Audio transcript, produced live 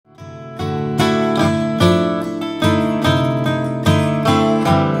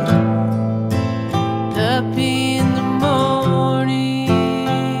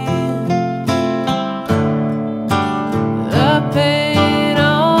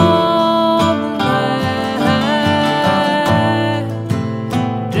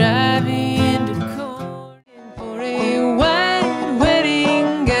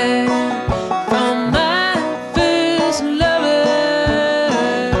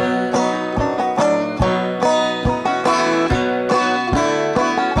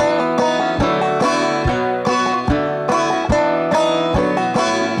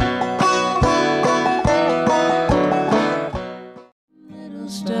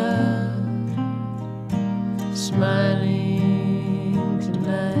star smiling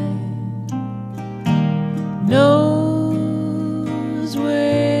tonight knows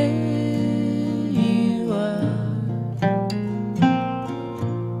where you are.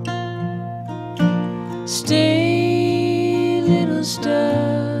 Stay, little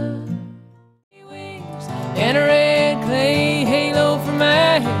star, wings and a red clay halo for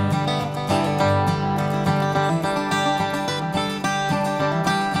my head.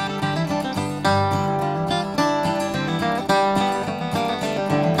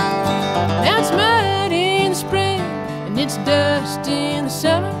 It's dust in the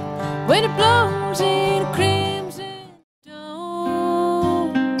summer when it blows in a crimson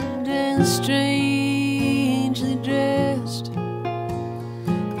dawn, and strangely dressed.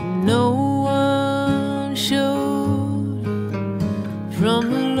 No one showed from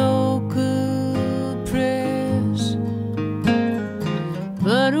the local press,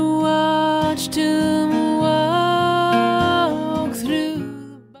 but I watched him walk through.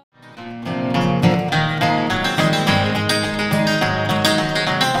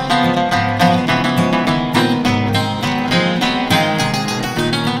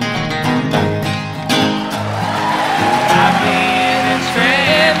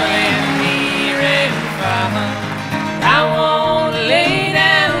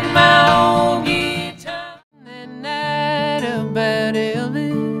 About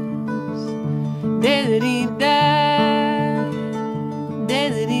Elvis, day that he died, day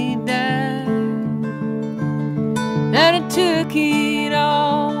that he died, and I took it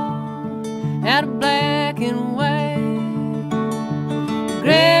all out of black and white,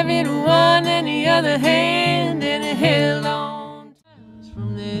 grabbed it one and the other hand, and it held on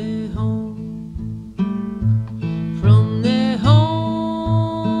from their home, from their home.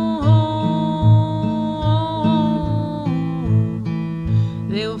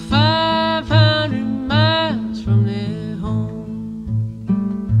 They were 500 miles from their home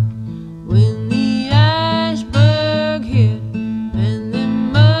when the iceberg hit, and they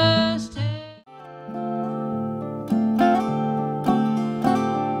must have.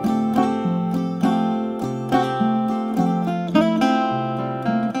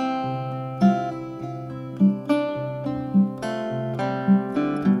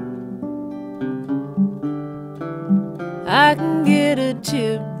 I can get a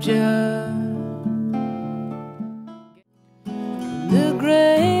tip jar